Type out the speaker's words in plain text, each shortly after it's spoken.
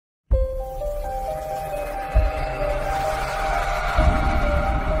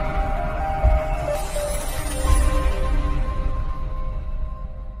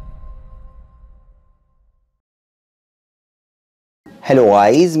Hello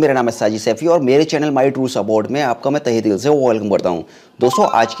guys, मेरा नाम है सैफी और मेरे चैनल माई ट्रू सपोर्ट में आपका मैं तहे दिल से वेलकम करता हूं। दोस्तों,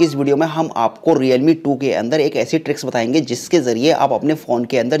 आज की इस वीडियो में हम आपको Realme 2 के अंदर एक ऐसी ट्रिक्स बताएंगे जिसके ज़रिए आप अपने फ़ोन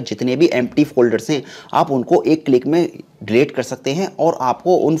के अंदर जितने भी एम्प्टी फोल्डर्स हैं आप उनको एक क्लिक में डिलीट कर सकते हैं और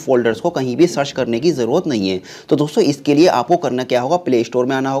आपको उन फोल्डर्स को कहीं भी सर्च करने की ज़रूरत नहीं है। तो दोस्तों, इसके लिए आपको करना क्या होगा, प्ले स्टोर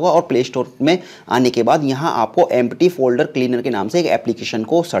में आना होगा और प्ले स्टोर में आने के बाद यहाँ आपको एम्प्टी फोल्डर क्लीनर के नाम से एक एप्लीकेशन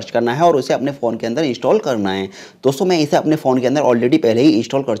को सर्च करना है और उसे अपने फ़ोन के अंदर इंस्टॉल करना है। दोस्तों, मैं इसे अपने फ़ोन के अंदर ऑलरेडी पहले ही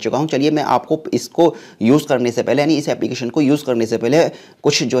इंस्टॉल कर चुका हूँ। चलिए मैं आपको इसको यूज़ करने से पहले, यानी इस एप्लीकेशन को यूज़ करने से पहले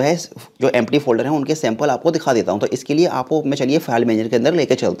कुछ जो एम्प्टी फोल्डर हैं उनके सैंपल आपको दिखा देता हूँ। तो इसके लिए आपको मैं चलिए फाइल मैनेजर के अंदर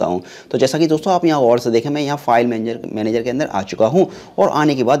लेकर चलता हूँ। तो जैसा कि दोस्तों आप यहाँ गौर से देखें, मैं यहाँ फाइल मैनेजर के अंदर आ चुका हूँ और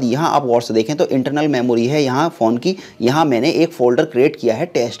आने के बाद यहाँ आप गौर से देखें तो इंटरनल मेमोरी है यहाँ फ़ोन की। यहाँ मैंने एक फ़ोल्डर क्रिएट किया है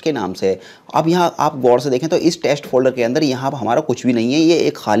टेस्ट के नाम से। अब यहाँ आप गौर से देखें तो इस टेस्ट फोल्डर के अंदर यहाँ हमारा कुछ भी नहीं है, ये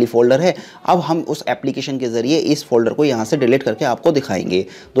एक खाली फोल्डर है। अब हम उस एप्लीकेशन के ज़रिए इस फोल्डर को यहाँ से डिलीट करके आपको दिखाएंगे।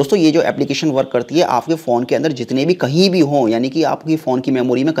 दोस्तों, ये जो एप्लीकेशन वर्क करती है, आपके फ़ोन के अंदर जितने भी कहीं भी हों, यानी कि आपकी फ़ोन की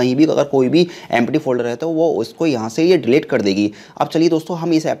मेमोरी में कहीं भी अगर कोई भी एम्प्टी फोल्डर है तो वो उसको यहाँ से ये डिलीट कर देगी। अब चलिए दोस्तों,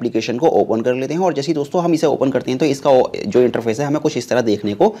 हम इस एप्लीकेशन को ओपन कर लेते हैं और जैसे ही दोस्तों हम इसे ओपन करते हैं तो इसका जो इंटरफेस है हमें कुछ इस तरह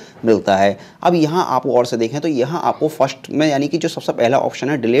देखने को मिलता है। अब यहाँ आप और से देखें तो यहाँ आपको फर्स्ट में, यानी कि जो सबसे पहला ऑप्शन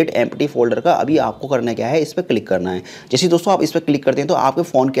है डिलीट एम्प्टी फोल्डर का, अभी आपको करना क्या है, इस पर क्लिक करना है। जैसे दोस्तों आप इस पर क्लिक करते हैं तो आपके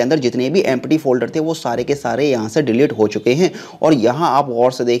फ़ोन के अंदर जितने भी एम्प्टी फोल्डर थे वो सारे के सारे यहाँ से डिलीट हो चुके हैं। और यहाँ आप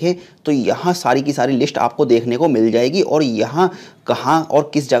गौर से देखें तो यहाँ सारी की सारी लिस्ट आपको देखने को मिल जाएगी और यहाँ कहाँ और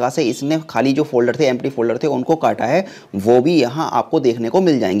किस जगह से इसने खाली जो फोल्डर थे, एम्प्टी फोल्डर थे, उनको काटा है वो भी यहाँ आपको देखने को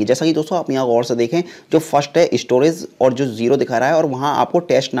मिल जाएंगी। जैसा कि दोस्तों आप यहाँ गौर से देखें, जो फर्स्ट है स्टोरेज और जो 0 दिखा रहा है और वहाँ आपको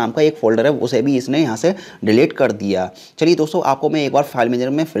टेस्ट नाम का एक फोल्डर है उसे भी इसने यहाँ से डिलीट कर दिया। चलिए दोस्तों, आपको मैं एक बार फाइल मैनेजर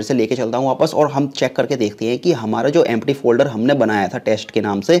में फिर से लेके चलता हूँ वापस और हम चेक करके देखते हैं कि हमारा जो एम्प्टी फोल्डर हमने बनाया था टेस्ट के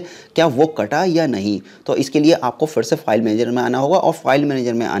नाम से, क्या वो कटा या नहीं। तो इसके लिए आपको फिर से फाइल मैनेजर में आना होगा और फाइल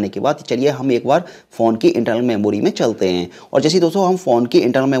मैनेजर में आने के बाद चलिए हम एक बार फ़ोन की इंटरनल मेमोरी में चलते हैं। और जैसे दोस्तों हम फ़ोन की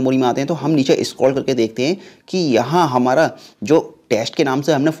इंटरनल मेमोरी में आते हैं तो हम नीचे स्क्रॉल करके देखते हैं कि यहाँ हमारा जो टेस्ट के नाम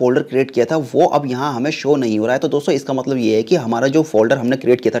से हमने फोल्डर क्रिएट किया था वो अब यहाँ हमें शो नहीं हो रहा है। तो दोस्तों इसका मतलब ये है कि हमारा जो फोल्डर हमने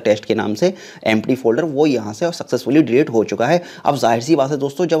क्रिएट किया था टेस्ट के नाम से, एम्प्टी फोल्डर, वो यहाँ से सक्सेसफुली डिलीट हो चुका है। अब जाहिर सी बात है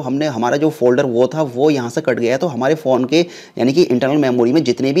दोस्तों, जब हमने हमारा जो फोल्डर वो था वो यहाँ से कट गया तो हमारे फ़ोन के यानी कि इंटरनल मेमोरी में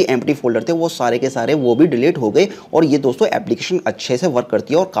जितने भी एम्प्टी फोल्डर थे वो सारे के सारे वो भी डिलीट हो गए। और ये दोस्तों एप्लीकेशन अच्छे से वर्क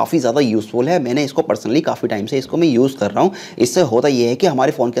करती है और काफ़ी ज़्यादा यूज़फुल है। मैंने इसको पर्सनली काफ़ी टाइम से इसको मैं यूज़ कर रहा हूँ। इससे होता ये है कि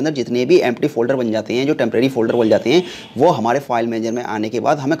हमारे फ़ोन के अंदर जितने भी एम्प्टी फोल्डर बन जाते हैं, जो टेम्प्रेरी फोल्डर बन जाते हैं, वो हमारे फाइल मैनेजर में आने के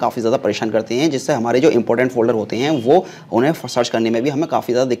बाद हमें काफ़ी ज़्यादा परेशान करते हैं, जिससे हमारे जो इंपॉर्टेंट फोल्डर होते हैं वो उन्हें सर्च करने में भी हमें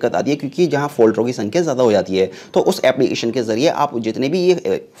काफ़ी ज़्यादा दिक्कत आती है, क्योंकि जहाँ फोल्डरों की संख्या ज़्यादा हो जाती है। तो उस एप्लीकेशन के ज़रिए आप जितने भी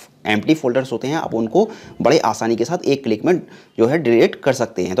ये एम्प्टी फोल्डर्स होते हैं आप उनको बड़े आसानी के साथ एक क्लिक में जो है डिलीट कर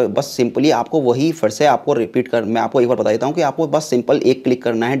सकते हैं। तो बस सिंपली आपको वही फिर से आपको रिपीट कर, मैं आपको एक बार बता देता हूँ कि आपको बस सिंपल एक क्लिक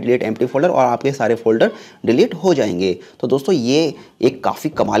करना है डिलीट एम्प्टी फोल्डर और आपके सारे फोल्डर डिलीट हो जाएंगे। तो दोस्तों ये एक काफ़ी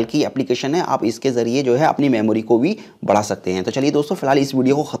कमाल की एप्लीकेशन है, आप इसके ज़रिए जो है अपनी मेमोरी को भी बढ़ा सकते हैं। तो चलिए दोस्तों, फिलहाल इस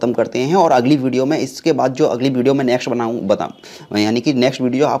वीडियो को ख़त्म करते हैं और अगली वीडियो में, इसके बाद जो अगली वीडियो में नेक्स्ट यानी कि नेक्स्ट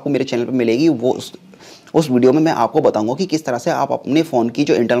वीडियो आपको मेरे चैनल पर मिलेगी, वो उस वीडियो में मैं आपको बताऊंगा कि किस तरह से आप अपने फ़ोन की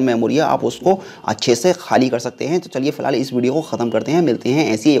जो इंटरनल मेमोरी है आप उसको अच्छे से खाली कर सकते हैं। तो चलिए फिलहाल इस वीडियो को ख़त्म करते हैं, मिलते हैं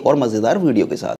ऐसी एक और मज़ेदार वीडियो के साथ।